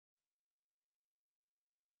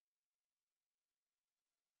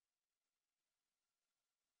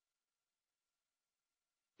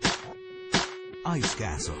Ice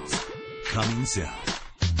Castles, coming soon.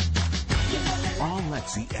 All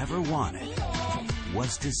Lexi ever wanted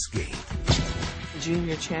was to skate.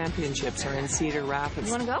 Junior championships are in Cedar Rapids.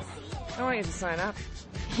 You want to go? I want you to sign up.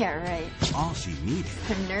 Yeah, right. All she needed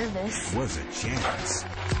I'm nervous. was a chance.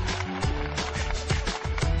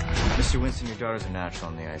 Mr. Winston, your daughters are natural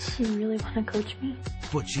on the ice. You really want to coach me?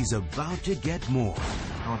 But she's about to get more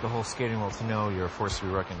I want the whole skating world to know you're a force to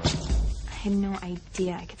be reckoned with. I had no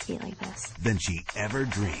idea I could skate like this. than she ever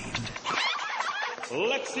dreamed.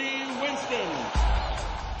 Lexi Winston.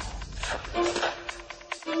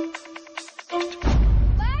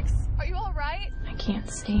 Lex, are you all right? I can't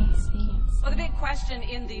see. Well, the big question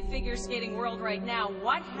in the figure skating world right now,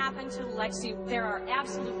 what happened to Lexi? There are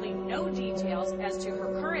absolutely no details as to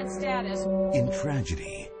her current status. In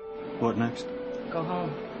tragedy, What next? Go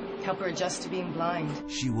home. Help her adjust to being blind.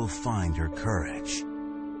 she will find her courage.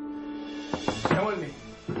 Come with me.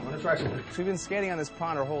 I want to try something. We've been skating on this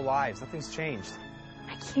pond our whole lives. Nothing's changed.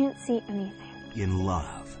 I can't see anything. In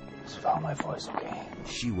love, Just follow my voice, okay?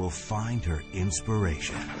 she will find her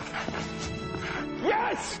inspiration.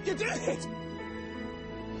 Yes! You did it!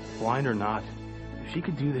 Blind or not, if she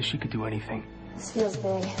could do this, she could do anything. This feels big.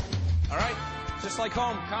 All right, just like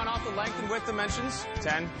home. Count off the length and width dimensions.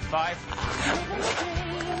 10, 5.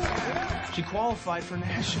 She qualified for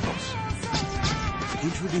nationals.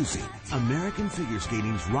 Introducing American figure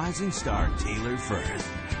skating's rising star Taylor Firth,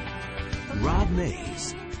 Rob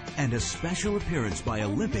Mays, and a special appearance by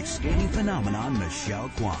Olympic skating phenomenon Michelle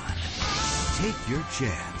Kwan. Take your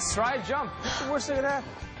chance. Try a jump. What's the worst that could happen?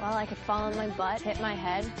 Well, I could fall on my butt, hit my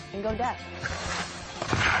head, and go deaf.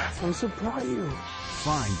 I'm so proud of you.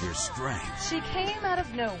 Find your strength. She came out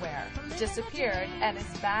of nowhere, disappeared, and is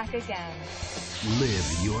back again.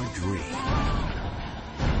 Live your dream.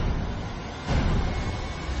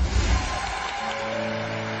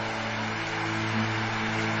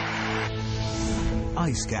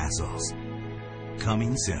 Ice Castles,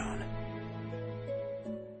 coming soon.